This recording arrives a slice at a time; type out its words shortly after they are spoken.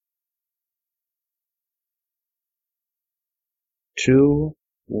2,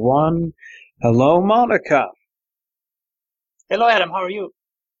 1. Hello, Monica. Hello, Adam. How are you?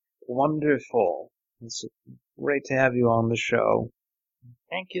 Wonderful. It's great to have you on the show.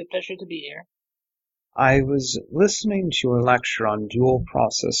 Thank you. Pleasure to be here. I was listening to your lecture on dual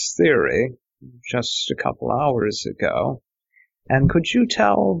process theory just a couple hours ago, and could you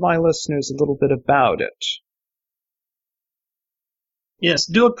tell my listeners a little bit about it? Yes,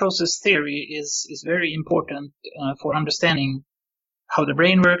 dual process theory is very important for understanding how the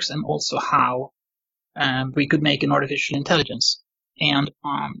brain works and also how we could make an artificial intelligence. And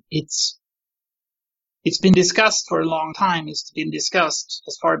it's been discussed for a long time. It's been discussed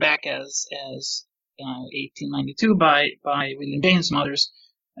as far back as 1892 by William James and others.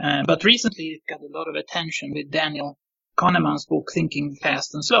 But recently it got a lot of attention with Daniel Kahneman's book Thinking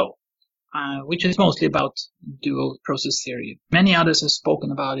Fast and Slow, which is mostly about dual process theory. Many others have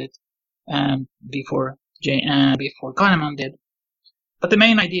spoken about it before Kahneman did. But the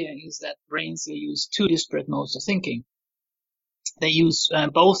main idea is that brains use two disparate modes of thinking. They use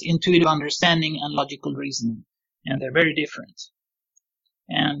both intuitive understanding and logical reasoning, and they're very different.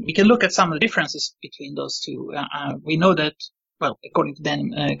 And we can look at some of the differences between those two. We know that, well, according to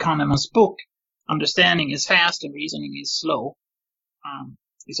Daniel Kahneman's book, understanding is fast and reasoning is slow.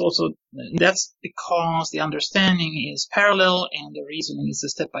 That's because the understanding is parallel and the reasoning is a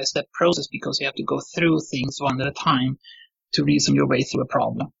step-by-step process, because you have to go through things one at a time to reason your way through a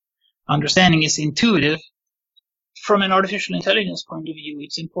problem. Understanding is intuitive. From an artificial intelligence point of view,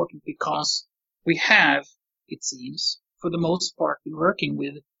 it's important because we have, it seems, for the most part, been working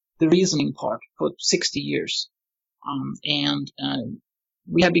with the reasoning part for 60 years.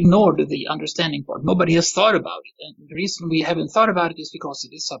 We have ignored the understanding part. Nobody has thought about it. And the reason we haven't thought about it is because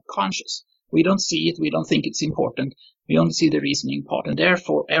it is subconscious. We don't see it. We don't think it's important. We only see the reasoning part. And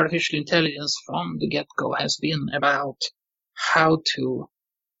therefore, artificial intelligence from the get-go has been about how to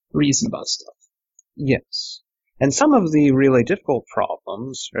reason about stuff. Yes. And some of the really difficult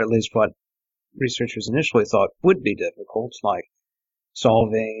problems, or at least what researchers initially thought would be difficult, like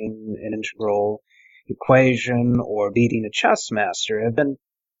solving an integral equation or beating a chess master, have been,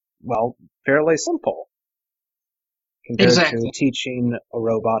 well, fairly simple compared to teaching a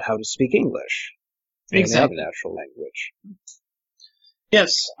robot how to speak English or any other natural language.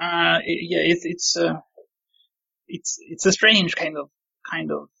 Yes, it's a strange kind of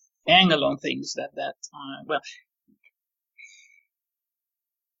angle on things that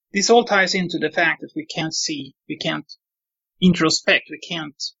this all ties into the fact that we can't introspect, we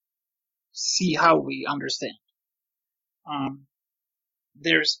can't see how we understand.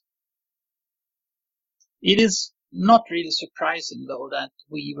 It is not really surprising, though, that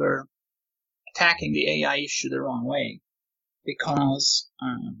we were attacking the AI issue the wrong way, because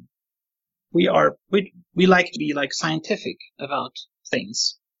we like to be like scientific about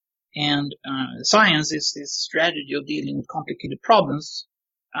things, and science is this strategy of dealing with complicated problems,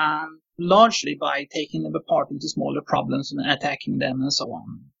 largely by taking them apart into smaller problems and attacking them and so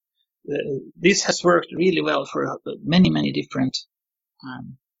on. This has worked really well for many different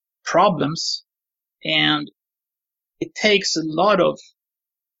problems, and it takes a lot of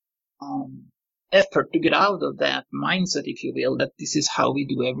effort to get out of that mindset, if you will, that this is how we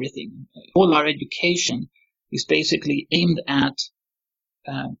do everything. All our education is basically aimed at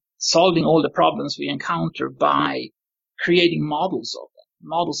solving all the problems we encounter by creating models of them.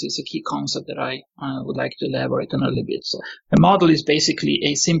 Models is a key concept that I would like to elaborate on a little bit. So a model is basically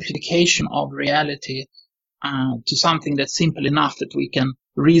a simplification of reality to something that's simple enough that we can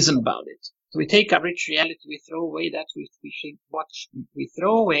reason about it. So we take a rich reality, we throw away that we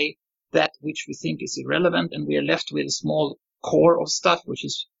throw away that which we think is irrelevant, and we are left with a small core of stuff, which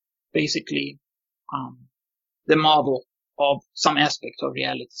is basically the model of some aspect of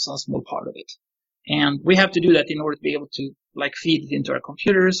reality, some small part of it. And we have to do that in order to be able to feed it into our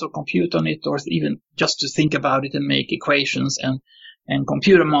computers or compute on it, or even just to think about it and make equations and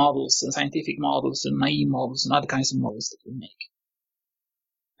computer models and scientific models and naive models and other kinds of models that we make.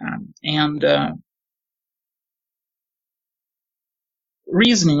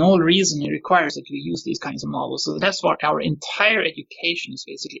 All reasoning requires that we use these kinds of models. So that's what our entire education is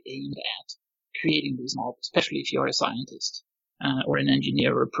basically aimed at, creating these models, especially if you're a scientist or an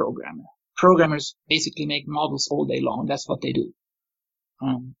engineer or a programmer. Programmers basically make models all day long. That's what they do.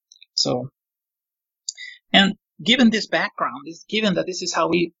 And given this background, given that this is how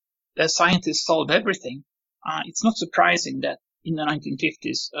we as scientists solve everything, it's not surprising that in the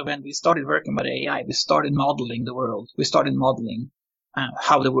 1950s, when we started working with AI, we started modeling the world. We started modeling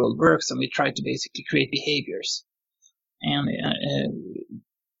how the world works, and we tried to basically create behaviors and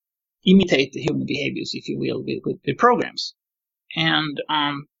imitate the human behaviors, if you will, with programs. And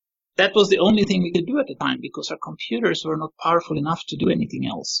that was the only thing we could do at the time because our computers were not powerful enough to do anything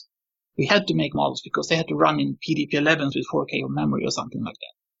else. We had to make models because they had to run in PDP-11s with 4K of memory or something like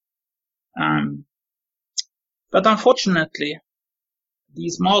that. But unfortunately,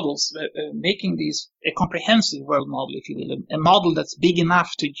 these models, making a comprehensive world model, if you will, a model that's big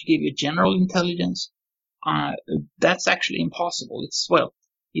enough to give you general intelligence, that's actually impossible.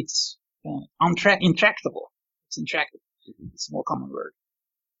 It's intractable. It's intractable. It's a more common word.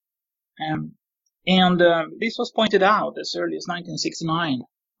 This was pointed out as early as 1969,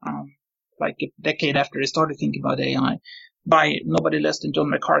 like a decade after I started thinking about AI, by nobody less than John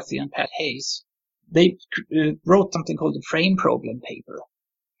McCarthy and Pat Hayes. They wrote something called the frame problem paper.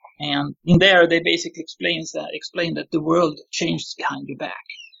 And in there, they basically explain that the world changes behind your back.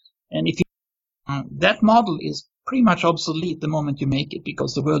 And if that model is pretty much obsolete the moment you make it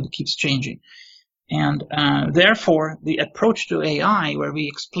because the world keeps changing. And therefore, the approach to AI, where we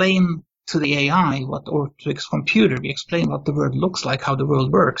explain to the AI or to its computer, we explain what the world looks like, how the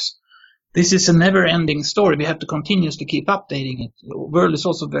world works. This is a never-ending story. We have to continuously keep updating it. The world is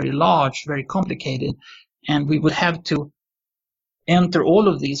also very large, very complicated, and we would have to enter all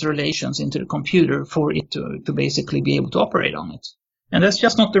of these relations into the computer for it to basically be able to operate on it. And that's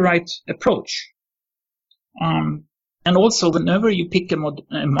just not the right approach. And also, whenever you pick a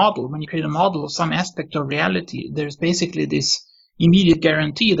model, when you create a model of some aspect of reality, there's basically this immediate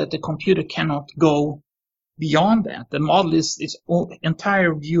guarantee that the computer cannot go beyond that. The model is its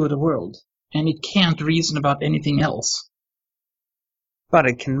entire view of the world, and it can't reason about anything else. But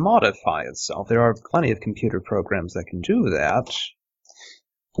it can modify itself. There are plenty of computer programs that can do that.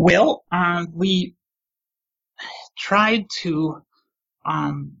 Well, we tried to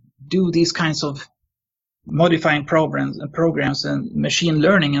do these kinds of modifying programs and machine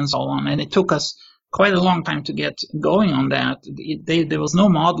learning and so on, and it took us quite a long time to get going on that. There was no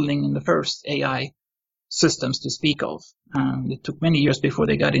modeling in the first AI systems to speak of. It took many years before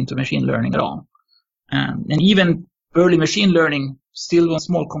they got into machine learning at all. And even early machine learning, still on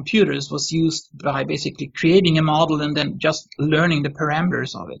small computers, was used by basically creating a model and then just learning the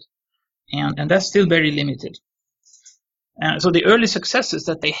parameters of it. And that's still very limited. So the early successes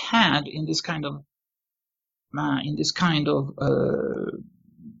that they had in this kind of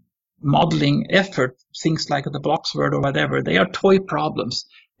modeling effort, things like the Bloxworth or whatever, they are toy problems.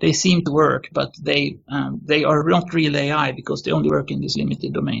 They seem to work, but they are not real AI because they only work in these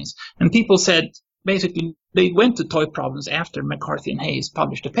limited domains. And people said, basically, they went to toy problems after McCarthy and Hayes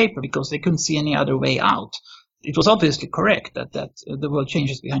published a paper because they couldn't see any other way out. It was obviously correct that the world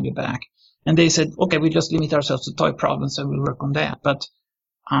changes behind your back. And they said, okay, we just limit ourselves to toy problems and we'll work on that. But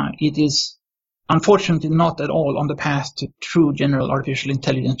it is unfortunately not at all on the path to true general artificial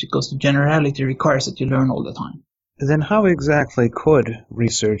intelligence because the generality requires that you learn all the time. Then how exactly could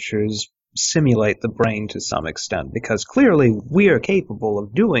researchers simulate the brain to some extent? Because clearly we are capable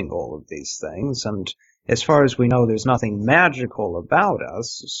of doing all of these things, and as far as we know, there's nothing magical about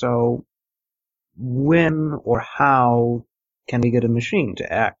us. So when or how can we get a machine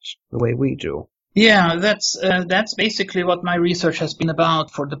to act the way we do? Yeah, that's basically what my research has been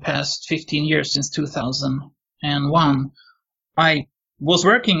about for the past 15 years, since 2001. I was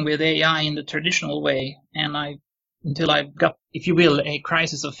working with AI in the traditional way, and until I got, if you will, a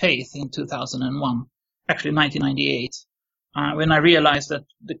crisis of faith in 2001, actually 1998, when I realized that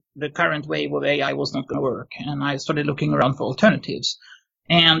the current wave of AI was not going to work, and I started looking around for alternatives.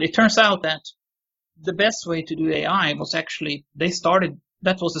 And it turns out that the best way to do AI was actually,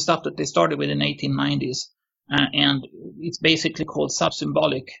 that was the stuff that they started with in the 1890s, and it's basically called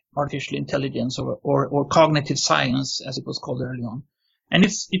subsymbolic artificial intelligence or cognitive science, as it was called early on. And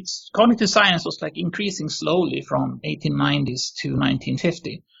it's cognitive science was like increasing slowly from 1890s to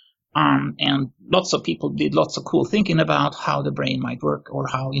 1950. And lots of people did lots of cool thinking about how the brain might work or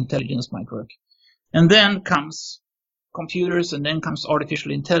how intelligence might work. And then comes computers, and then comes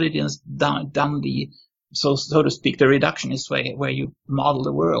artificial intelligence done so to speak, the reductionist way, where you model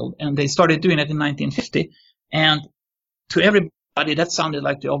the world. And they started doing it in 1950. And to everybody, that sounded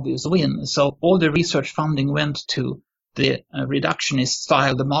like the obvious win. So all the research funding went to the reductionist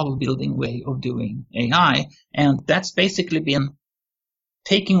style, the model building way of doing AI. And that's basically been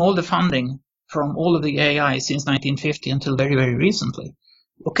taking all the funding from all of the AI since 1950 until very, very recently.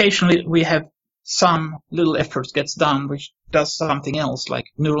 Occasionally, we have some little efforts gets done which does something else, like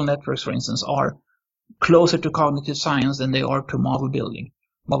neural networks, for instance, are closer to cognitive science than they are to model building,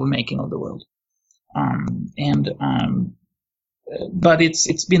 model making of the world. But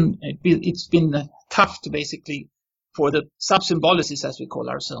it's been tough to basically for the sub-symbolicists, as we call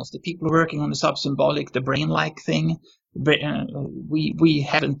ourselves, the people working on the sub-symbolic, the brain-like thing, we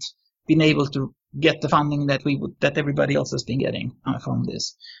haven't been able to get the funding that everybody else has been getting from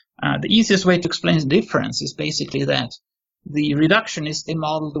this. The easiest way to explain the difference is basically that the reductionists, they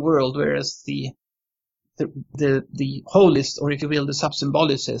model the world, whereas the holists, or if you will, the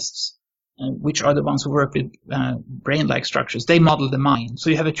sub-symbolicists, which are the ones who work with brain-like structures, they model the mind. So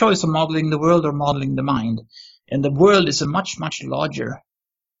you have a choice of modeling the world or modeling the mind. And the world is a much, much larger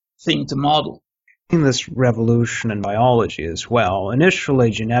thing to model. In this revolution in biology as well,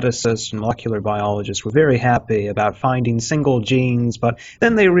 initially geneticists and molecular biologists were very happy about finding single genes, but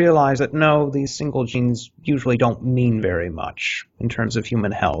then they realized that no, these single genes usually don't mean very much in terms of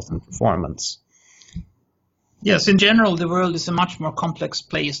human health and performance. Yes, in general, the world is a much more complex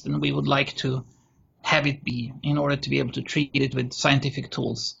place than we would like to have it be in order to be able to treat it with scientific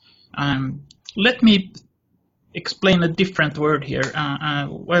tools. Let me explain a different word here.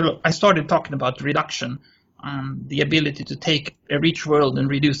 Well, I started talking about reduction, the ability to take a rich world and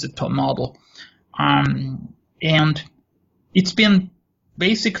reduce it to a model. And it's been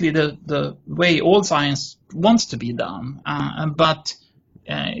basically the way all science wants to be done. But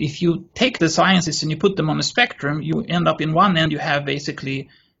if you take the sciences and you put them on a spectrum, you end up in one end you have basically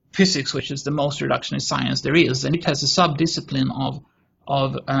physics, which is the most reductionist science there is, and it has a sub-discipline of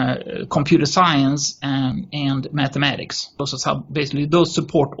computer science and mathematics. Those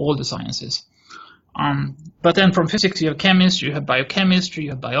support all the sciences. But then from physics you have chemistry, you have biochemistry, you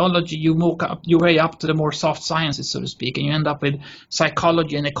have biology. You move up your way up to the more soft sciences, so to speak, and you end up with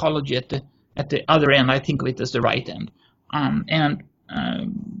psychology and ecology at the other end. I think of it as the right end.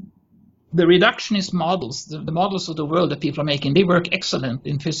 The reductionist models, the models of the world that people are making, they work excellent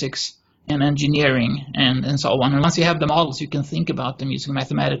in physics and engineering and so on. And once you have the models, you can think about them using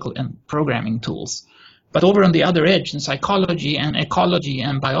mathematical and programming tools. But over on the other edge, in psychology and ecology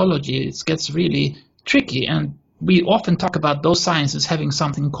and biology, it gets really tricky. And we often talk about those sciences having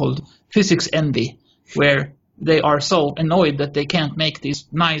something called physics envy, where they are so annoyed that they can't make these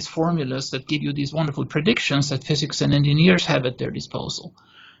nice formulas that give you these wonderful predictions that physics and engineers have at their disposal.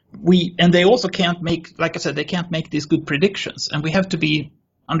 And they also can't make, like I said, they can't make these good predictions. And we have to be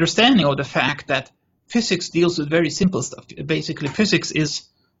understanding of the fact that physics deals with very simple stuff. Basically, physics is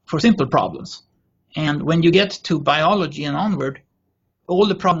for simple problems. And when you get to biology and onward, all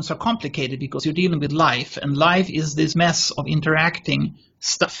the problems are complicated because you're dealing with life, and life is this mess of interacting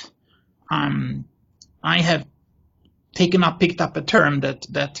stuff. I have picked up a term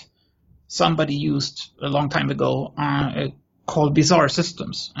that somebody used a long time ago called bizarre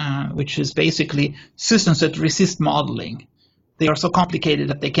systems, which is basically systems that resist modeling. They are so complicated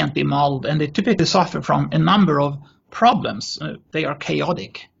that they can't be modeled, and they typically suffer from a number of problems. They are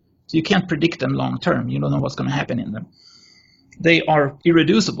chaotic, so you can't predict them long term. You don't know what's going to happen in them. They are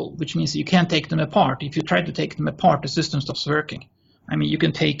irreducible, which means you can't take them apart. If you try to take them apart, the system stops working. I mean, you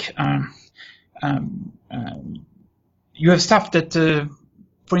can take you have stuff that,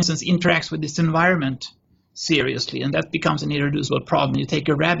 for instance, interacts with this environment seriously, and that becomes an irreducible problem. You take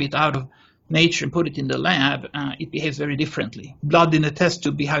a rabbit out of nature and put it in the lab, it behaves very differently. Blood in a test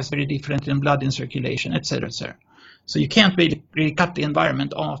tube behaves very differently than blood in circulation, etc., etc. So you can't really cut the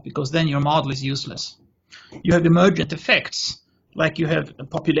environment off, because then your model is useless. You have emergent effects, like you have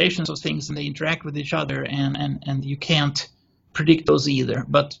populations of things and they interact with each other, and you can't predict those either.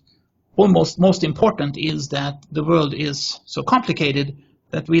 But most important is that the world is so complicated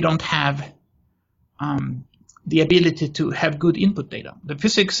that we don't have the ability to have good input data. The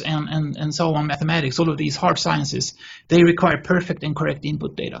physics and so on, mathematics, all of these hard sciences, they require perfect and correct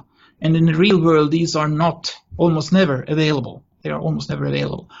input data. And in the real world, these are almost never available. They are almost never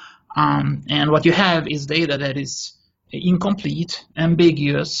available. And what you have is data that is incomplete,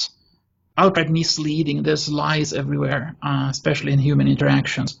 ambiguous, outright misleading. There's lies everywhere, especially in human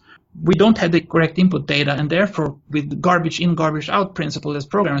interactions. We don't have the correct input data, and therefore, with the garbage in, garbage out principle, as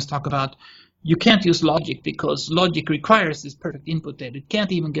programmers talk about, you can't use logic, because logic requires this perfect input data. It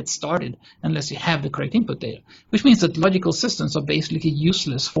can't even get started unless you have the correct input data, which means that logical systems are basically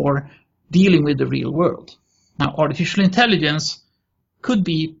useless for dealing with the real world. Now, artificial intelligence could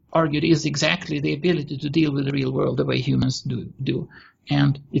be argued is exactly the ability to deal with the real world the way humans do.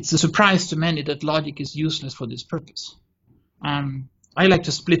 And it's a surprise to many that logic is useless for this purpose. I like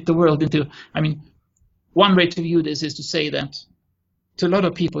to split the world into, one way to view this is to say that to a lot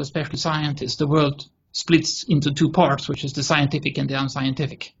of people, especially scientists, the world splits into two parts, which is the scientific and the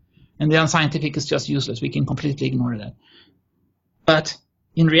unscientific. And the unscientific is just useless. We can completely ignore that. But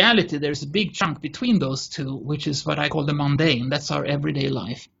in reality, there's a big chunk between those two, which is what I call the mundane. That's our everyday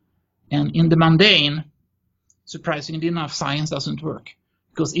life. And in the mundane, surprisingly enough, science doesn't work,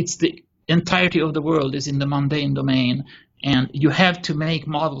 because it's the entirety of the world is in the mundane domain, and you have to make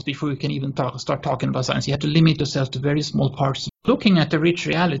models before you can even start talking about science. You have to limit yourself to very small parts. Looking at the rich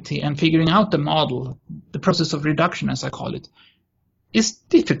reality and figuring out the model, the process of reduction, as I call it, is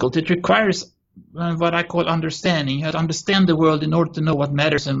difficult. It requires what I call understanding. You have to understand the world in order to know what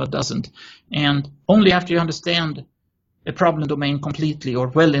matters and what doesn't. And only after you understand a problem domain completely or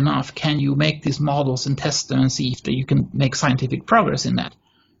well enough can you make these models and test them and see if you can make scientific progress in that.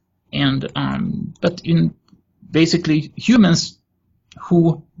 And but in basically humans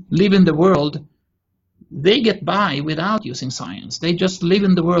who live in the world, they get by without using science. They just live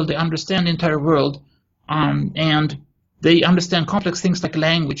in the world. They understand the entire world, and they understand complex things like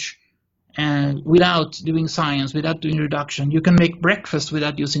language without doing science, without doing reduction. You can make breakfast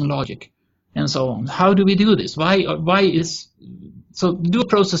without using logic, and so on. How do we do this? So dual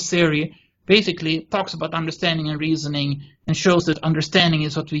process theory basically talks about understanding and reasoning and shows that understanding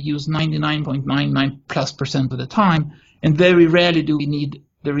is what we use 99.99+% of the time, and very rarely do we need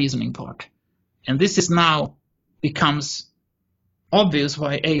the reasoning part. And this is now becomes obvious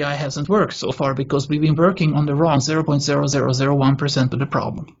why AI hasn't worked so far, because we've been working on the wrong 0.0001% of the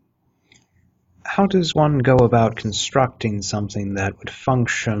problem. How does one go about constructing something that would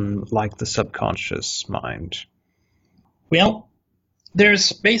function like the subconscious mind? Well,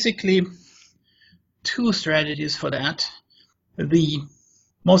 there's basically two strategies for that. The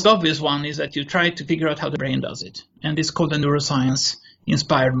most obvious one is that you try to figure out how the brain does it, and it's called a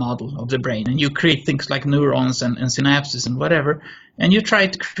neuroscience-inspired model of the brain. And you create things like neurons and synapses and whatever, and you try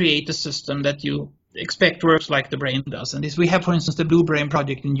to create a system that you expect works like the brain does. And we have, for instance, the Blue Brain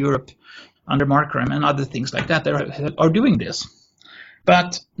project in Europe under Markram and other things like that are doing this.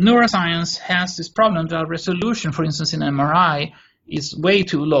 But neuroscience has this problem that resolution, for instance, in MRI is way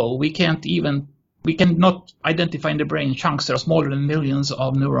too low. We cannot identify in the brain chunks that are smaller than millions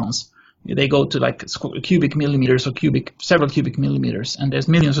of neurons. They go to like cubic millimeters or several cubic millimeters, and there's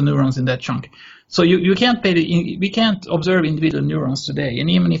millions of neurons in that chunk. So we can't observe individual neurons today,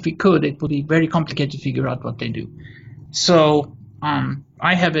 and even if we could, it would be very complicated to figure out what they do. So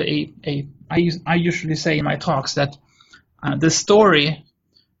I have I usually say in my talks that the story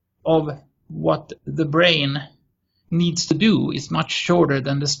of what the brain needs to do is much shorter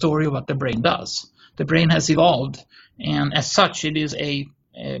than the story of what the brain does. The brain has evolved, and as such,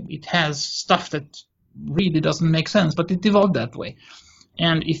 it has stuff that really doesn't make sense, but it evolved that way.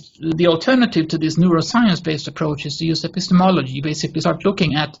 And if the alternative to this neuroscience-based approach is to use epistemology, you basically start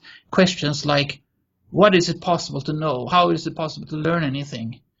looking at questions like, what is it possible to know? How is it possible to learn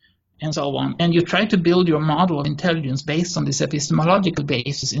anything? And so on. And you try to build your model of intelligence based on this epistemological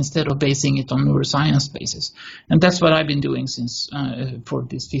basis instead of basing it on neuroscience basis. And that's what I've been doing since for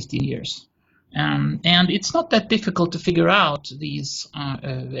these 15 years. And it's not that difficult to figure out these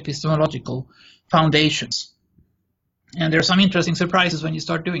epistemological foundations. And there are some interesting surprises when you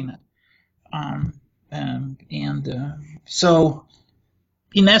start doing that. So,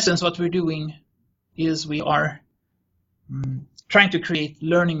 in essence, what we're doing is we are trying to create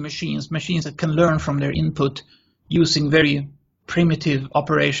learning machines that can learn from their input using very primitive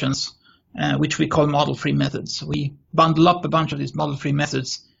operations, which we call model-free methods. We bundle up a bunch of these model-free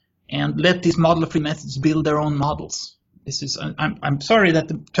methods and let these model-free methods build their own models. I'm sorry that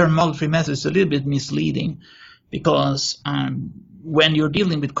the term model-free method is a little bit misleading, because when you're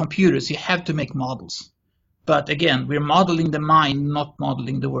dealing with computers, you have to make models. But again, we're modeling the mind, not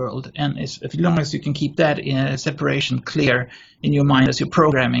modeling the world. And as long as you can keep that separation clear in your mind as you're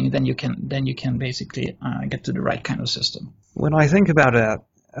programming, then you can basically get to the right kind of system. When I think about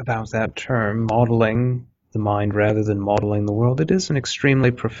that term, modeling the mind rather than modeling the world, it is an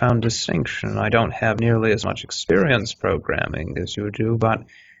extremely profound distinction. I don't have nearly as much experience programming as you do, but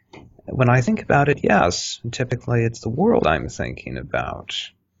when I think about it, yes, typically it's the world I'm thinking about,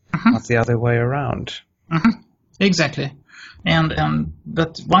 not the other way around. Exactly.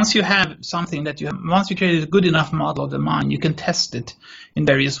 But once you have something once you create a good enough model of the mind, you can test it in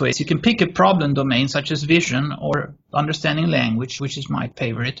various ways. You can pick a problem domain such as vision or understanding language, which is my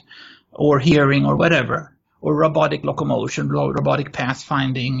favorite, or hearing or whatever, or robotic locomotion, robotic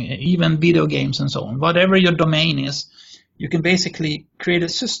pathfinding, even video games and so on. Whatever your domain is, you can basically create a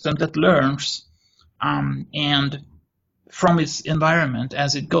system that learns and from its environment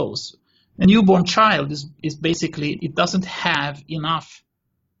as it goes. A newborn child is basically, it doesn't have enough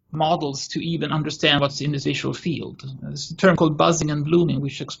models to even understand what's in this visual field. There's a term called buzzing and blooming,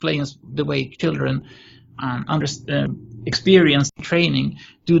 which explains the way children experience training,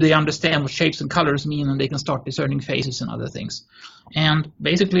 do they understand what shapes and colors mean, and they can start discerning faces and other things. And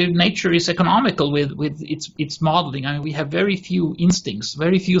basically, nature is economical with its modeling. I mean, we have very few instincts,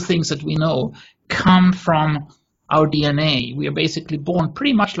 very few things that we know come from our DNA. We are basically born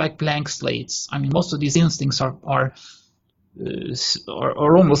pretty much like blank slates. I mean, most of these instincts are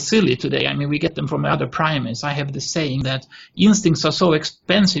almost silly today. I mean, we get them from other primates. I have the saying that instincts are so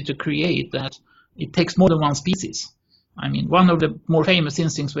expensive to create that it takes more than one species. I mean, one of the more famous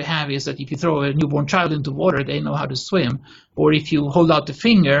instincts we have is that if you throw a newborn child into water, they know how to swim. Or if you hold out the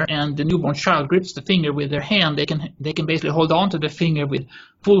finger and the newborn child grips the finger with their hand, they can basically hold on to the finger with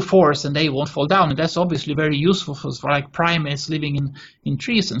full force and they won't fall down. And that's obviously very useful for like primates living in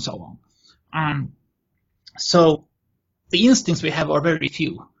trees and so on. So the instincts we have are very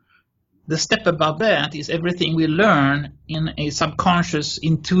few. The step above that is everything we learn in a subconscious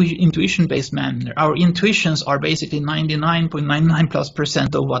intuition-based manner. Our intuitions are basically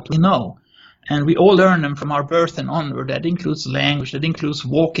 99.99%+ of what we know. And we all learn them from our birth and onward. That includes language, that includes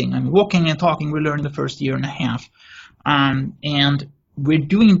walking. I mean, walking and talking we learn in the first year and a half. And we're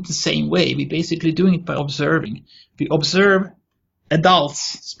doing it the same way. We're basically doing it by observing. We observe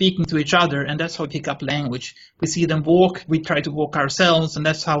adults speaking to each other, and that's how we pick up language. We see them walk, we try to walk ourselves, and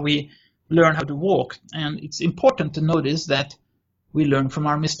that's how we learn how to walk. And it's important to notice that we learn from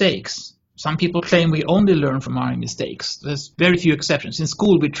our mistakes. Some people claim we only learn from our mistakes. There's very few exceptions. In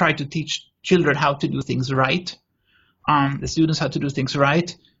school, we try to teach children how to do things right, the students how to do things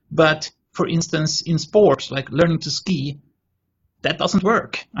right. But for instance, in sports, like learning to ski, that doesn't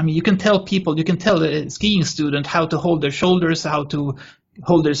work. I mean, you can tell a skiing student how to hold their shoulders, how to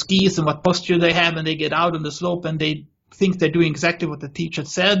hold their skis and what posture they have, and they get out on the slope and they think they're doing exactly what the teacher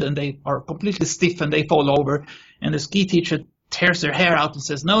said, and they are completely stiff and they fall over, and the ski teacher tears their hair out and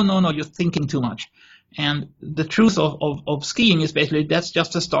says, no, you're thinking too much. And the truth of skiing is basically that's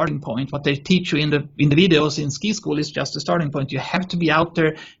just a starting point. What they teach you in the videos in ski school is just a starting point. You have to be out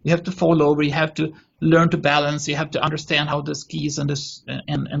there, you have to fall over, you have to learn to balance, you have to understand how the skis and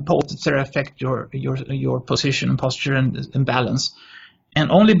poles, etc. affect your position and posture and balance. And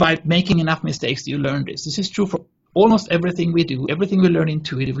only by making enough mistakes do you learn this. This is true for almost everything we do. Everything we learn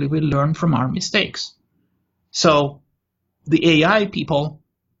intuitively, we learn from our mistakes. So the AI people,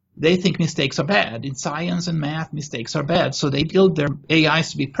 they think mistakes are bad. In science and math, mistakes are bad. So they build their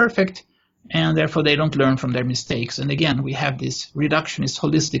AIs to be perfect, and therefore they don't learn from their mistakes. And again, we have this reductionist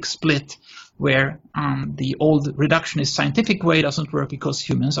holistic split where the old reductionist scientific way doesn't work because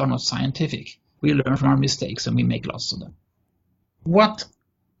humans are not scientific. We learn from our mistakes and we make lots of them. What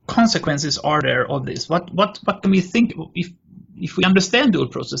consequences are there of this? What can we think if we understand dual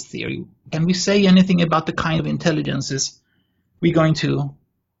process theory? Can we say anything about the kind of intelligences we're going to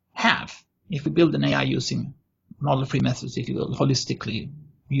have if we build an AI using model-free methods, if you will, holistically,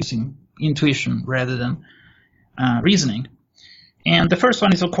 using intuition rather than reasoning? And the first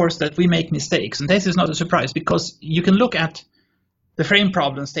one is, of course, that we make mistakes. And this is not a surprise because you can look at the frame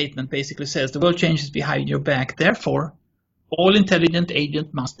problem statement basically says the world changes behind your back. Therefore, all intelligent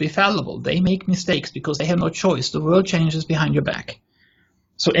agents must be fallible. They make mistakes because they have no choice. The world changes behind your back.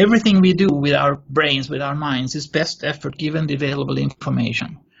 So everything we do with our brains, with our minds, is best effort given the available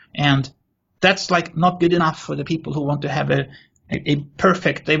information. And that's like not good enough for the people who want to have a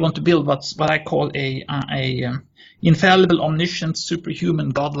perfect, they want to build what I call a infallible, omniscient, superhuman,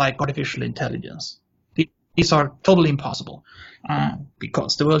 godlike artificial intelligence. These are totally impossible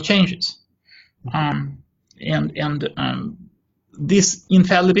because the world changes. This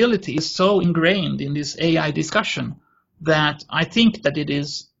infallibility is so ingrained in this AI discussion that I think that it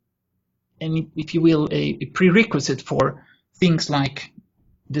is, if you will, a prerequisite for things like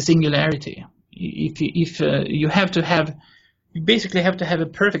the singularity. You basically have to have a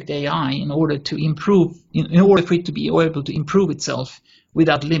perfect AI in order to improve, in order for it to be able to improve itself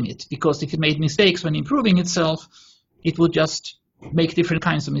without limit. Because if it made mistakes when improving itself, it would just make different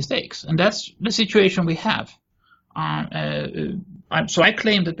kinds of mistakes, and that's the situation we have. So I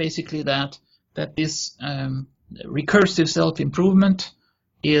claim that basically that this recursive self-improvement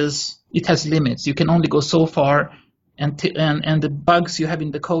it has limits. You can only go so far, and the bugs you have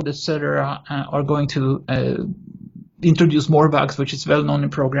in the code, etc., are going to introduce more bugs, which is well known in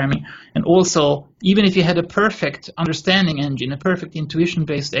programming. And also, even if you had a perfect understanding engine, a perfect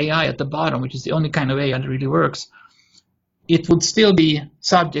intuition-based AI at the bottom, which is the only kind of AI that really works, it would still be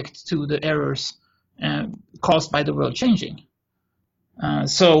subject to the errors caused by the world changing.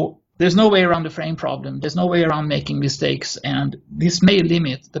 So there's no way around the frame problem. There's no way around making mistakes, and this may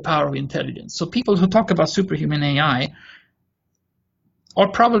limit the power of intelligence. So people who talk about superhuman AI, are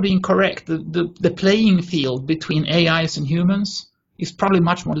probably incorrect. The playing field between AIs and humans is probably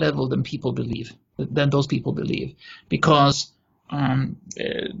much more level than those people believe, because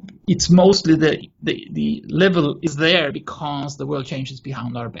it's mostly the level is there because the world changes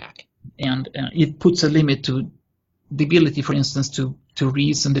behind our back, and it puts a limit to the ability, for instance, to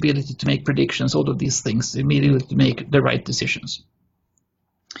reason, the ability to make predictions, all of these things, immediately to make the right decisions.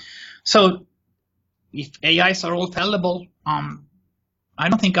 So if AIs are all fallible, I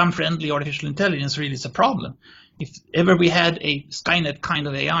don't think unfriendly artificial intelligence really is a problem. If ever we had a Skynet kind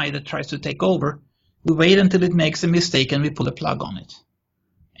of AI that tries to take over, we wait until it makes a mistake and we pull a plug on it.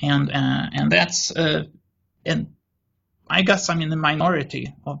 And that's and I guess I'm in the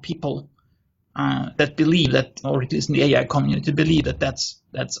minority of people that believe that, or at least in the AI community, believe that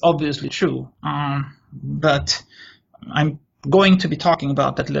that's obviously true. But I'm going to be talking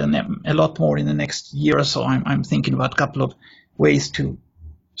about that a lot more in the next year or so. I'm thinking about a couple of ways to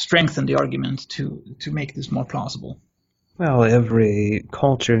strengthen the argument to make this more plausible. Well, every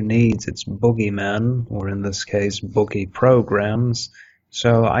culture needs its boogeyman, or in this case, boogie programs.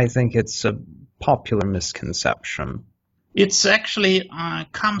 So I think it's a popular misconception. It's actually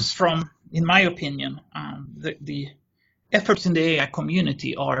comes from, in my opinion, the efforts in the AI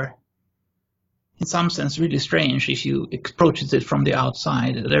community are, in some sense, really strange if you approach it from the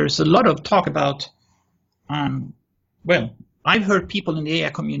outside. There's a lot of talk about, well, I've heard people in the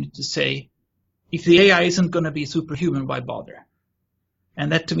AI community say, if the AI isn't going to be superhuman, why bother?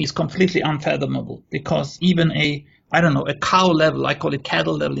 And that to me is completely unfathomable, because even a cow level, I call it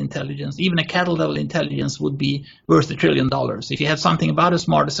cattle level intelligence, even a cattle level intelligence would be worth $1 trillion. If you had something about as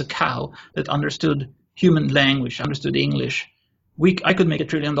smart as a cow that understood human language, understood English, I could make $1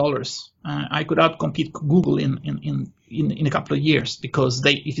 trillion. I could outcompete Google in a couple of years, because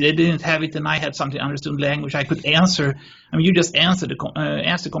if they didn't have it and I had something understood language, I could answer. I mean, you just ask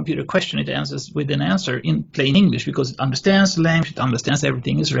the computer a question, it answers with an answer in plain English, because it understands the language, it understands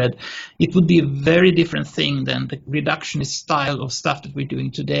everything is read. It would be a very different thing than the reductionist style of stuff that we're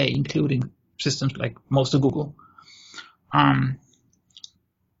doing today, including systems like most of Google.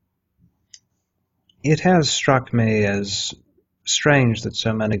 It has struck me as strange that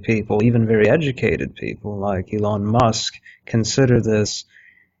so many people, even very educated people like Elon Musk, consider this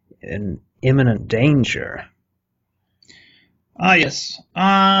an imminent danger. Yes.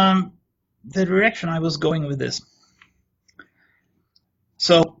 The direction I was going with this.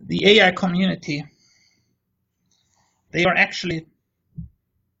 So the AI community, they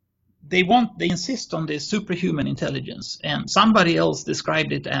insist on this superhuman intelligence, and somebody else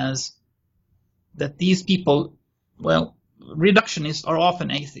described it as that these people, well, reductionists are often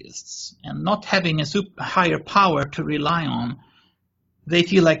atheists, and not having a higher power to rely on, they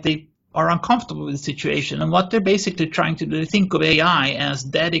feel like they are uncomfortable with the situation. And what they're basically trying to do, they think of AI as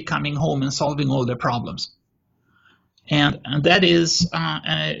daddy coming home and solving all their problems. And that is,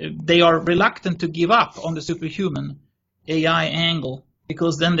 they are reluctant to give up on the superhuman AI angle,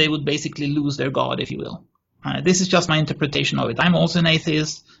 because then they would basically lose their God, if you will. This is just my interpretation of it. I'm also an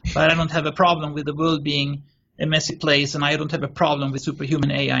atheist, but I don't have a problem with the world being a messy place, and I don't have a problem with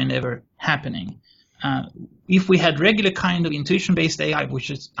superhuman AI never happening. If we had regular kind of intuition-based AI, which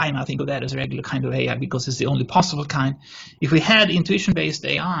is, I now think of that as a regular kind of AI because it's the only possible kind. If we had intuition-based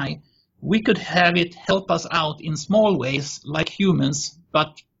AI, we could have it help us out in small ways like humans,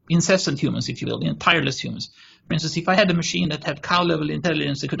 but incessant humans, if you will, tireless humans. For instance, if I had a machine that had cow-level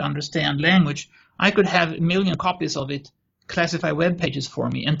intelligence that could understand language, I could have 1 million copies of it classify web pages for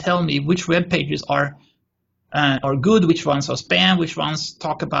me and tell me which web pages are good, which ones are spam, which ones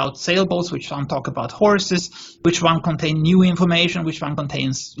talk about sailboats, which one talk about horses, which one contain new information, which one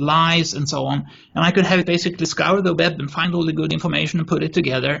contains lies, and so on. And I could have it basically scour the web and find all the good information and put it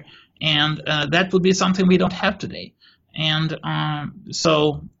together. And that would be something we don't have today. And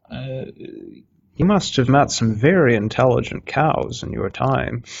you must have met some very intelligent cows in your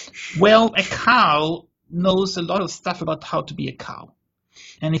time. Well, a cow knows a lot of stuff about how to be a cow.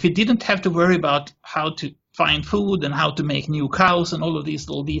 And if it didn't have to worry about how to find food and how to make new cows and all of these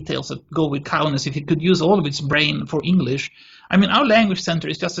little details that go with cowness, if it could use all of its brain for English, I mean, our language center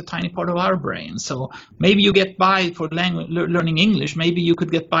is just a tiny part of our brain. So maybe you get by for learning English. Maybe you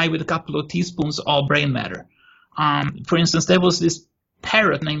could get by with a couple of teaspoons of brain matter. For instance, there was this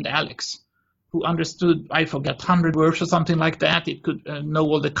parrot named Alex who understood, I forget, 100 words or something like that. It could know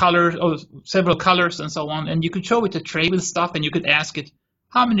all the colors, or several colors and so on. And you could show it a tray with stuff and you could ask it,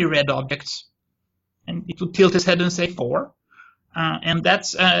 how many red objects? And it would tilt its head and say 4. And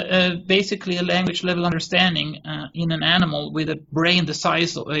that's basically a language level understanding in an animal with a brain the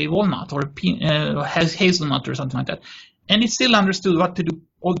size of a walnut or a hazelnut or something like that. and it still understood what to do,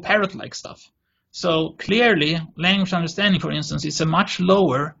 all the parrot-like stuff. So clearly, language understanding, for instance, is a much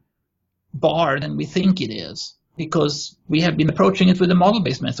lower bar than we think it is, because we have been approaching it with a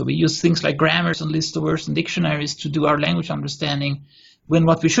model-based method. We use things like grammars and lists of words and dictionaries to do our language understanding, when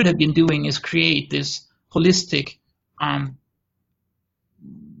what we should have been doing is create this holistic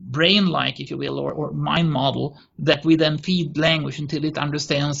brain-like, if you will, or mind model that we then feed language until it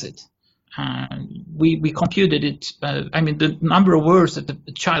understands it. We computed it. The number of words that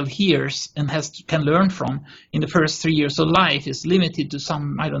the child hears and can learn from in the first 3 years of life is limited to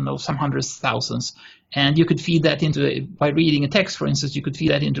some hundreds, thousands. And you could feed that by reading a text, for instance, you could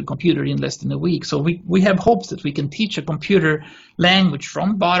feed that into a computer in less than a week. So we have hopes that we can teach a computer language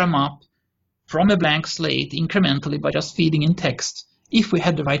from bottom up, from a blank slate, incrementally, by just feeding in text, if we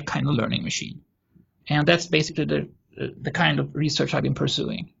had the right kind of learning machine. And that's basically the kind of research I've been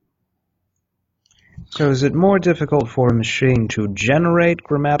pursuing. So is it more difficult for a machine to generate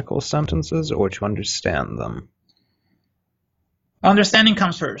grammatical sentences or to understand them? Understanding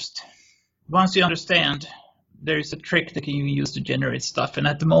comes first. Once you understand, there is a trick that you can use to generate stuff, and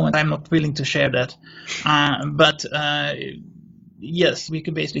at the moment I'm not willing to share that. But yes, you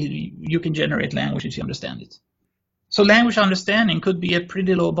can generate language if you understand it. So language understanding could be a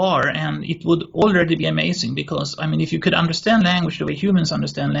pretty low bar, and it would already be amazing, because if you could understand language the way humans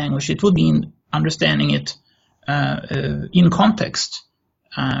understand language, it would mean understanding it in context,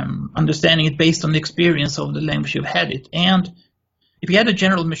 understanding it based on the experience of the language you've had it. And if you had a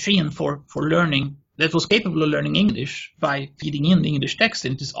general machine for learning that was capable of learning English by feeding in the English text,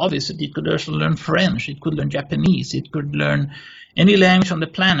 it is obvious that it could also learn French, it could learn Japanese, it could learn any language on the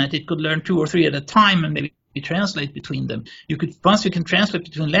planet, it could learn 2 or 3 at a time and maybe translate between them. Once you can translate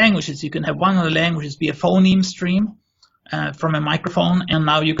between languages, you can have one of the languages be a phoneme stream from a microphone, and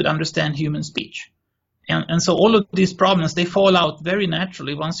now you could understand human speech. And so all of these problems, they fall out very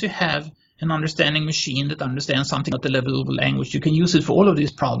naturally once you have an understanding machine that understands something at the level of a language. You can use it for all of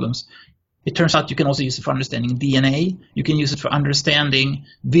these problems. It turns out you can also use it for understanding DNA. You can use it for understanding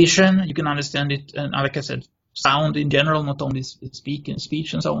vision. You can understand it, and like I said, sound in general, not only speech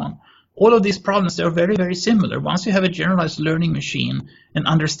and so on. All of these problems, they're very, very similar. Once you have a generalized learning machine, an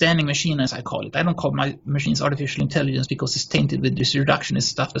understanding machine, as I call it. I don't call my machines artificial intelligence because it's tainted with this reductionist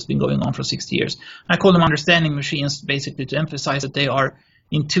stuff that's been going on for 60 years. I call them understanding machines basically to emphasize that they are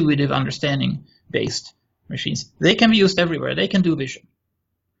intuitive understanding-based machines. They can be used everywhere. They can do vision.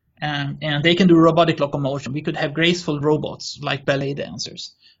 And they can do robotic locomotion. We could have graceful robots like ballet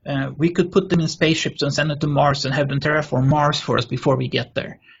dancers. We could put them in spaceships and send them to Mars and have them terraform Mars for us before we get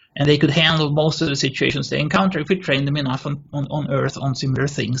there. And they could handle most of the situations they encounter if we train them enough on Earth on similar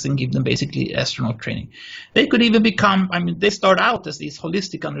things and give them basically astronaut training. They could even become, they start out as these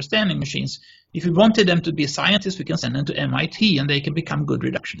holistic understanding machines. If we wanted them to be scientists, we can send them to MIT and they can become good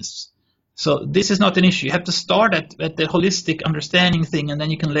reductionists. So this is not an issue. You have to start at the holistic understanding thing, and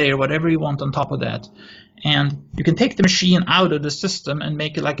then you can layer whatever you want on top of that. And you can take the machine out of the system and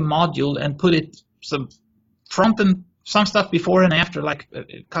make it like a module and put it some front and some stuff before and after, like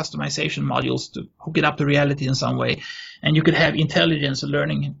customization modules to hook it up to reality in some way. And you could have intelligence, a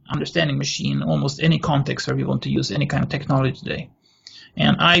learning, understanding machine, almost any context where we want to use any kind of technology today.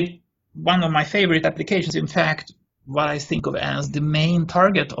 And one of my favorite applications, in fact, what I think of as the main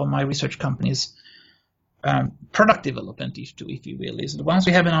target of my research company's product development, if you will, is that once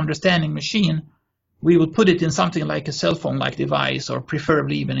we have an understanding machine, we would put it in something like a cell phone-like device, or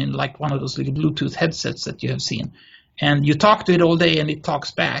preferably even in like one of those little Bluetooth headsets that you have seen. And you talk to it all day and it talks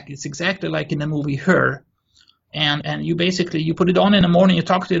back. It's exactly like in the movie Her. And you put it on in the morning, you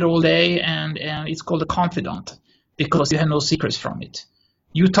talk to it all day, and it's called a confidant because you have no secrets from it.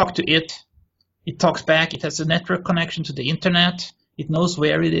 You talk to it, it talks back, it has a network connection to the internet, it knows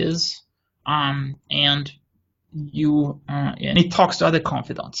where it is, and it talks to other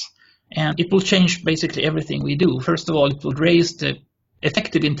confidants. And it will change basically everything we do. First of all, it will raise the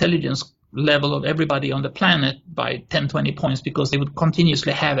effective intelligence level of everybody on the planet by 10, 20 points because they would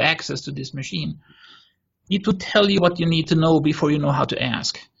continuously have access to this machine. It would tell you what you need to know before you know how to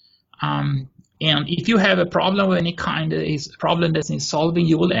ask. And if you have a problem of any kind, a problem that needs solving,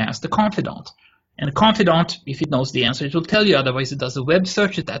 you will ask the confidant. And the confidant, if it knows the answer, it will tell you. Otherwise, it does a web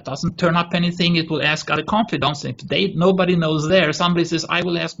search. If that doesn't turn up anything, it will ask other confidants. And if nobody knows there, somebody says, I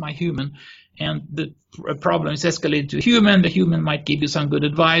will ask my human. And the problem is escalated to a human. The human might give you some good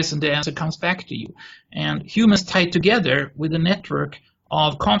advice, and the answer comes back to you. And humans tied together with a network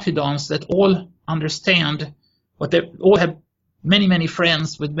of confidants that all understand what they all have many, many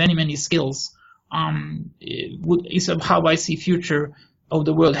friends with many, many skills is how I see future of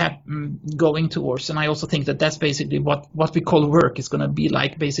the world going towards. And I also think that that's basically what we call work is going to be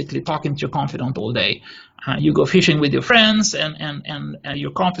like, basically talking to your confidant all day. You go fishing with your friends, and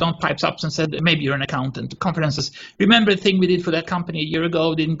your confidant pipes up and said, maybe you're an accountant. The confidant says, remember the thing we did for that company a year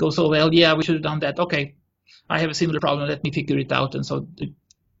ago? Didn't go so well. Yeah, we should have done that. Okay, I have a similar problem. Let me figure it out. And so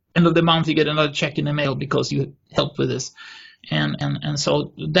end of the month, you get another check in the mail because you helped with this. And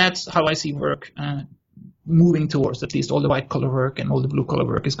so that's how I see work moving towards. At least all the white collar work and all the blue collar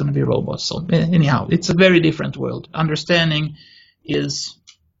work is going to be robots. So anyhow, it's a very different world. Understanding is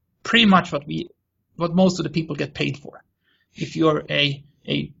pretty much what most of the people get paid for. If you're an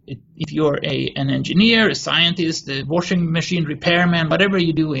engineer, a scientist, a washing machine repairman, whatever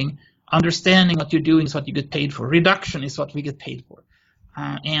you're doing, understanding what you're doing is what you get paid for. Reduction is what we get paid for.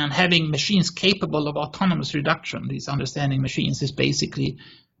 And having machines capable of autonomous reduction, these understanding machines, is basically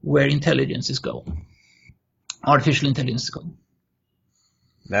where intelligence is going. Artificial intelligence is going.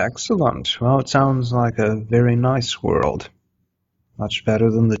 Excellent. Well, it sounds like a very nice world. Much better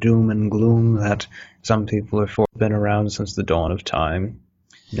than the doom and gloom that some people have been around since the dawn of time.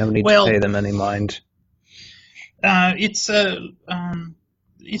 No need to pay them any mind. It's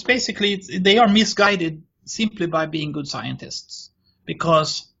basically, they are misguided simply by being good scientists.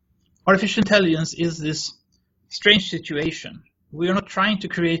 Because artificial intelligence is this strange situation. We are not trying to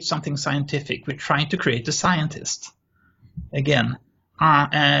create something scientific. We're trying to create a scientist. Again,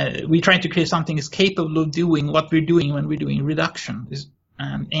 we're trying to create something that's capable of doing what we're doing when we're doing reduction.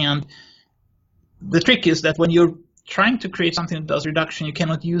 And the trick is that when you're trying to create something that does reduction, you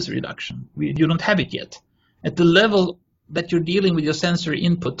cannot use reduction. You don't have it yet. At the level that you're dealing with your sensory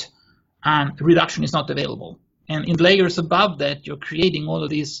input, reduction is not available. And in layers above that, you're creating all of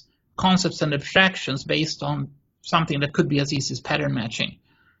these concepts and abstractions based on something that could be as easy as pattern matching.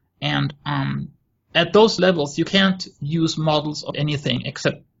 And at those levels, you can't use models of anything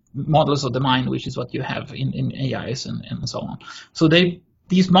except models of the mind, which is what you have in AIs and so on. So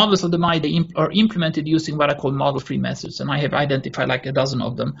these models of the mind, they are implemented using what I call model-free methods, and I have identified like a dozen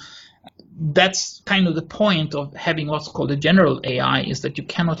of them. That's kind of the point of having what's called a general AI, is that you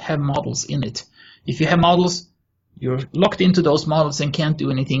cannot have models in it. If you have models, you're locked into those models and can't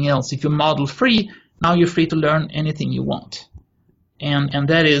do anything else. If you're model-free, now you're free to learn anything you want. And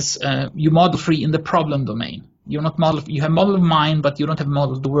that is, you model-free in the problem domain. You're not model. You have model of mind, but you don't have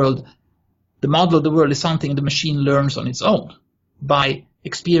model of the world. The model of the world is something the machine learns on its own by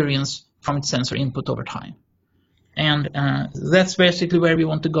experience from its sensor input over time. And that's basically where we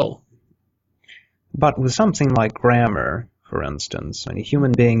want to go. But with something like grammar, for instance, a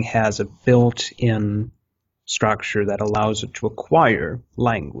human being has a built-in structure that allows it to acquire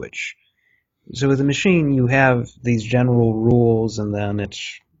language. So with a machine, you have these general rules, and then it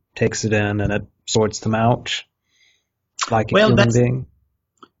takes it in and it sorts them out like a human being.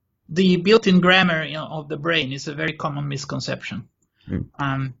 The built-in grammar of the brain is a very common misconception.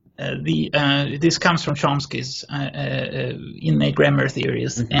 This comes from Chomsky's innate grammar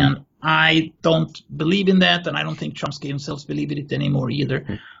theories, and I don't believe in that, and I don't think Chomsky himself believes in it anymore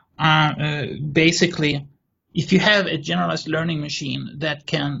either. Basically, if you have a generalized learning machine that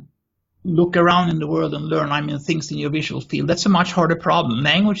can look around in the world and learn, things in your visual field, that's a much harder problem.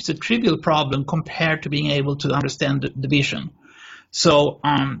 Language is a trivial problem compared to being able to understand the vision. So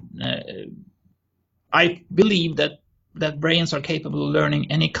I believe that brains are capable of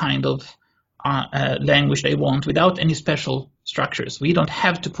learning any kind of language they want without any special structures. We don't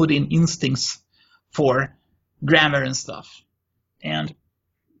have to put in instincts for grammar and stuff. And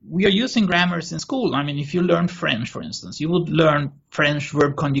we are using grammars in school. If you learn French, for instance, you would learn French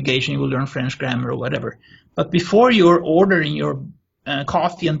verb conjugation, you will learn French grammar or whatever. But before you're ordering your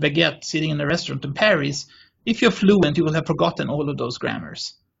coffee and baguette sitting in a restaurant in Paris, if you're fluent, you will have forgotten all of those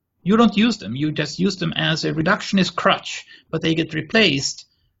grammars. You don't use them. You just use them as a reductionist crutch, but they get replaced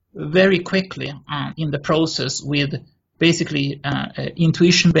very quickly in the process with basically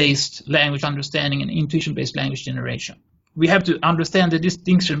intuition-based language understanding and intuition-based language generation. We have to understand the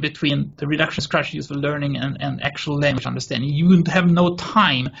distinction between the reductionist crutch used for learning and actual language understanding. You would have no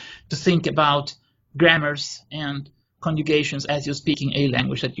time to think about grammars and conjugations as you're speaking a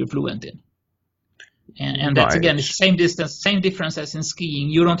language that you're fluent in. And that's, again, it's the same difference as in skiing.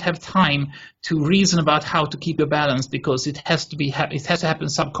 You don't have time to reason about how to keep your balance because it has to happen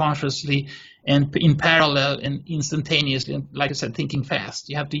subconsciously and in parallel and instantaneously. And like I said, thinking fast.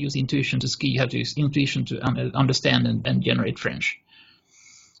 You have to use intuition to ski. You have to use intuition to understand and generate French.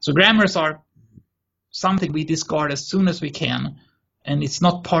 So grammars are something we discard as soon as we can, and it's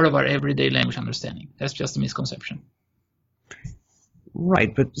not part of our everyday language understanding. That's just a misconception.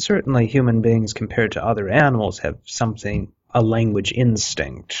 Right, but certainly human beings compared to other animals have something a language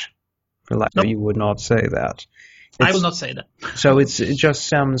instinct. Nope. You would not say that. I will not say that. So it just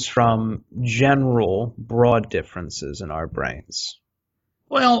stems from general, broad differences in our brains.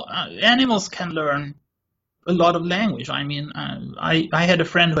 Well, animals can learn a lot of language. I mean, I had a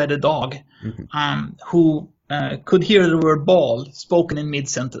friend who had a dog who could hear the word ball spoken in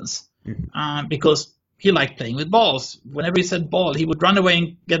mid-sentence because he liked playing with balls. Whenever he said ball, he would run away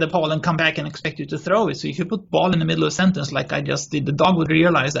and get a ball and come back and expect you to throw it. So if you put ball in the middle of a sentence like I just did, the dog would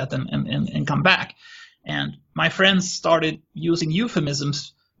realize that and come back. And my friends started using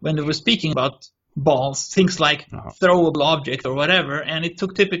euphemisms when they were speaking about balls, things like throwable object or whatever, and it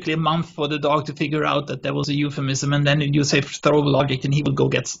took typically a month for the dog to figure out that there was a euphemism, and then you say throwable object and he would go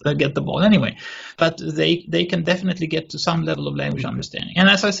get the ball anyway. But they can definitely get to some level of language understanding. And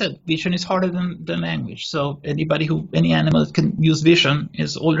as I said, vision is harder than language, so any animal that can use vision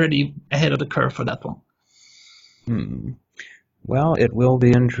is already ahead of the curve for that one. Well, it will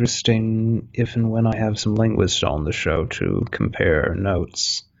be interesting if and when I have some linguists on the show to compare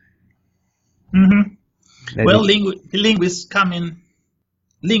notes. Well, linguists come in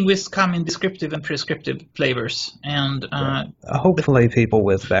descriptive and prescriptive flavors, and hopefully people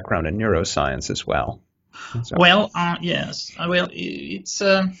with background in neuroscience as well. So. Well, yes. Well, it's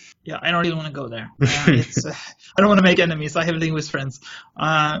I don't really want to go there. I don't want to make enemies. I have linguist friends,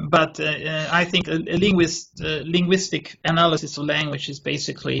 but I think a linguistic analysis of language is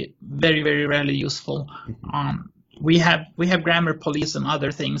basically very, very rarely useful. We have grammar police and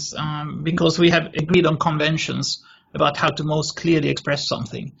other things because we have agreed on conventions about how to most clearly express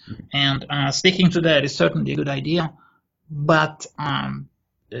something, and sticking to that is certainly a good idea, but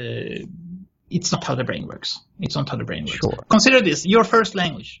it's not how the brain works. It's not how the brain works. Sure. Consider this: your first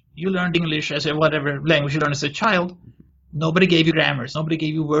language. You learned English as whatever language you learned as a child. Nobody gave you grammars. Nobody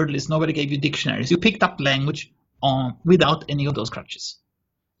gave you word lists. Nobody gave you dictionaries. You picked up language without any of those crutches.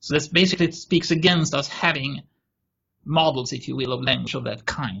 So that's basically, it speaks against us having models, if you will, of language of that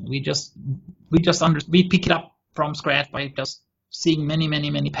kind. We pick it up from scratch by just seeing many, many,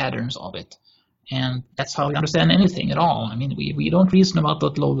 many patterns of it. And that's how we understand anything at all. I mean, we don't reason about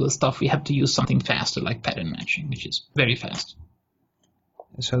that low-level stuff. We have to use something faster like pattern matching, which is very fast.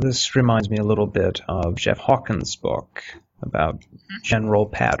 So this reminds me a little bit of Jeff Hawkins' book about general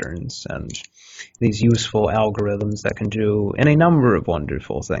patterns and these useful algorithms that can do any number of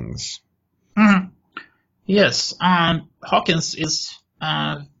wonderful things. Yes, Hawkins is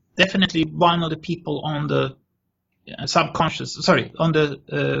definitely one of the people on the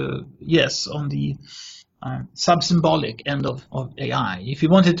subsymbolic end of AI. If you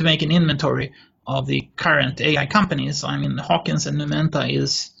wanted to make an inventory of the current AI companies, I mean, Hawkins and Numenta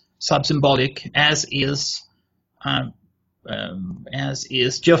is subsymbolic, as is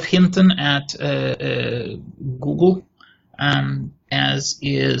Geoff Hinton at Google, as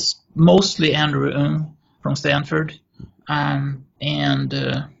is mostly Andrew Ng from Stanford, and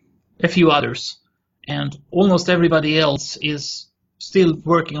a few others. And almost everybody else is still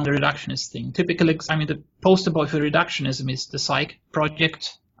working on the reductionist thing. Typically, I mean, the poster boy for reductionism is the Psych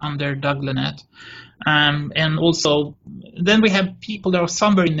project under Doug Lenat. And also, then we have people that are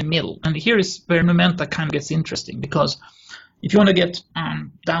somewhere in the middle. And here is where Numenta kind of gets interesting, because if you want to get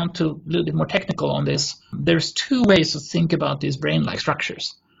down to a little bit more technical on this, there's two ways to think about these brain-like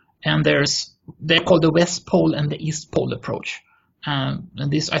structures. And they're called the West Pole and the East Pole approach. And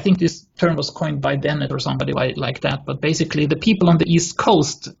I think this term was coined by Dennett or somebody like that. But basically, the people on the East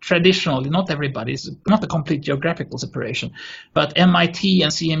Coast, traditionally, not everybody, it's not a complete geographical separation, but MIT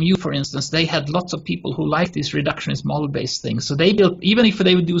and CMU, for instance, they had lots of people who liked these reductionist model-based things. So they built, even if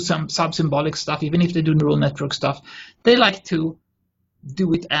they would do some sub-symbolic stuff, even if they do neural network stuff, they like to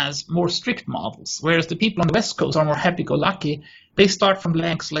do it as more strict models. Whereas the people on the West Coast are more happy-go-lucky. They start from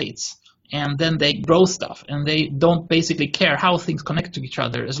blank slates. And then they grow stuff, and they don't basically care how things connect to each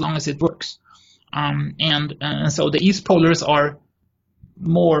other as long as it works. And so the East Polars are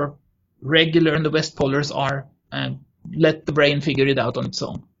more regular, and the West Polars are let the brain figure it out on its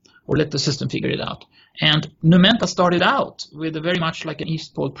own, or let the system figure it out. And Numenta started out with a very much like an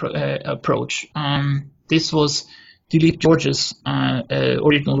East Pole approach. This was Dilip George's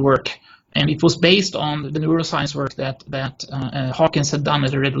original work. And it was based on the neuroscience work that Hawkins had done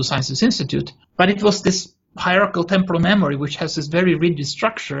at the Redwood Sciences Institute. But it was this hierarchical temporal memory, which has this very rigid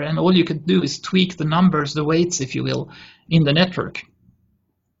structure, and all you could do is tweak the numbers, the weights, if you will, in the network.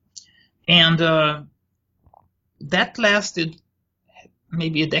 And that lasted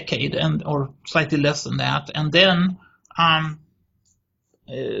maybe a decade, or slightly less than that. And then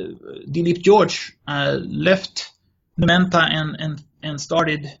Dilip George left Numenta and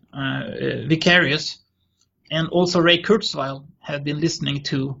started Vicarious, And also Ray Kurzweil had been listening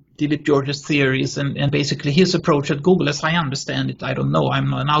to Dilip George's theories, and basically his approach at Google, as I understand it, I don't know,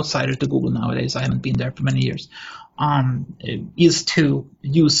 I'm an outsider to Google nowadays, I haven't been there for many years, is to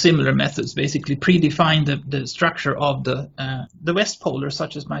use similar methods, basically predefine the structure of the West Polers,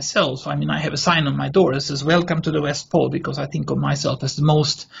 such as myself. So, I mean, I have a sign on my door that says, "Welcome to the West Pole," because I think of myself as the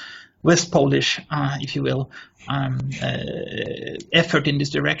most West Polish, if you will, effort in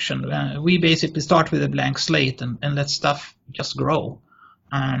this direction. We basically start with a blank slate and let stuff just grow.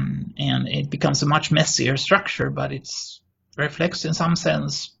 And it becomes a much messier structure, but it reflects in some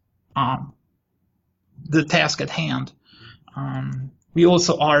sense the task at hand. We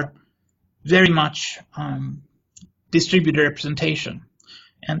also are very much distributed representation.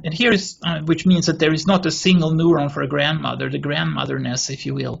 And here is, which means that there is not a single neuron for a grandmother, the grandmotherness, if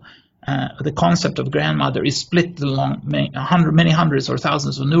you will. The concept of grandmother is split along many hundreds or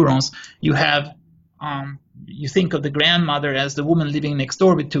thousands of neurons. You have, you think of the grandmother as the woman living next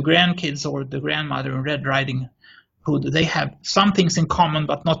door with 2 grandkids, or the grandmother in Red Riding Hood. They have some things in common,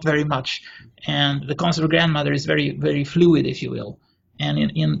 but not very much. And the concept of grandmother is very, very fluid, if you will. And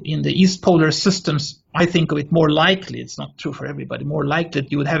in the East Polar systems, I think of it more likely, it's not true for everybody, more likely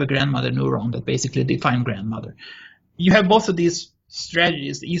that you would have a grandmother neuron that basically define grandmother. You have both of these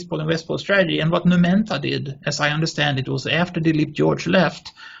strategies, the East Pole and West Pole strategy, and what Numenta did, as I understand it, was after Dilip George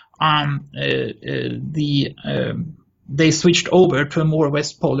left, they switched over to a more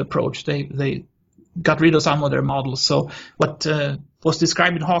West Pole approach. They got rid of some of their models. So what was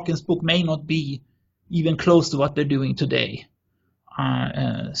described in Hawkins' book may not be even close to what they're doing today.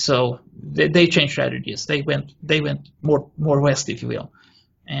 So they changed strategies. They went more west, if you will.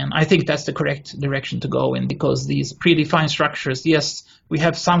 And I think that's the correct direction to go in, because these predefined structures, yes, we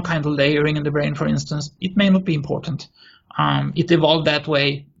have some kind of layering in the brain, for instance. It may not be important. It evolved that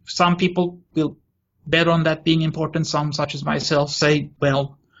way. Some people will bet on that being important. Some, such as myself, say,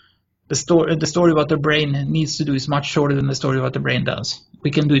 well, the story about the brain needs to do is much shorter than the story about the brain does.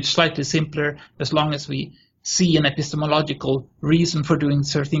 We can do it slightly simpler as long as we see an epistemological reason for doing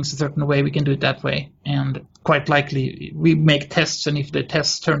certain things a certain way. We can do it that way, and quite likely we make tests, and if the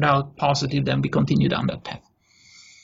tests turned out positive, then we continue down that path.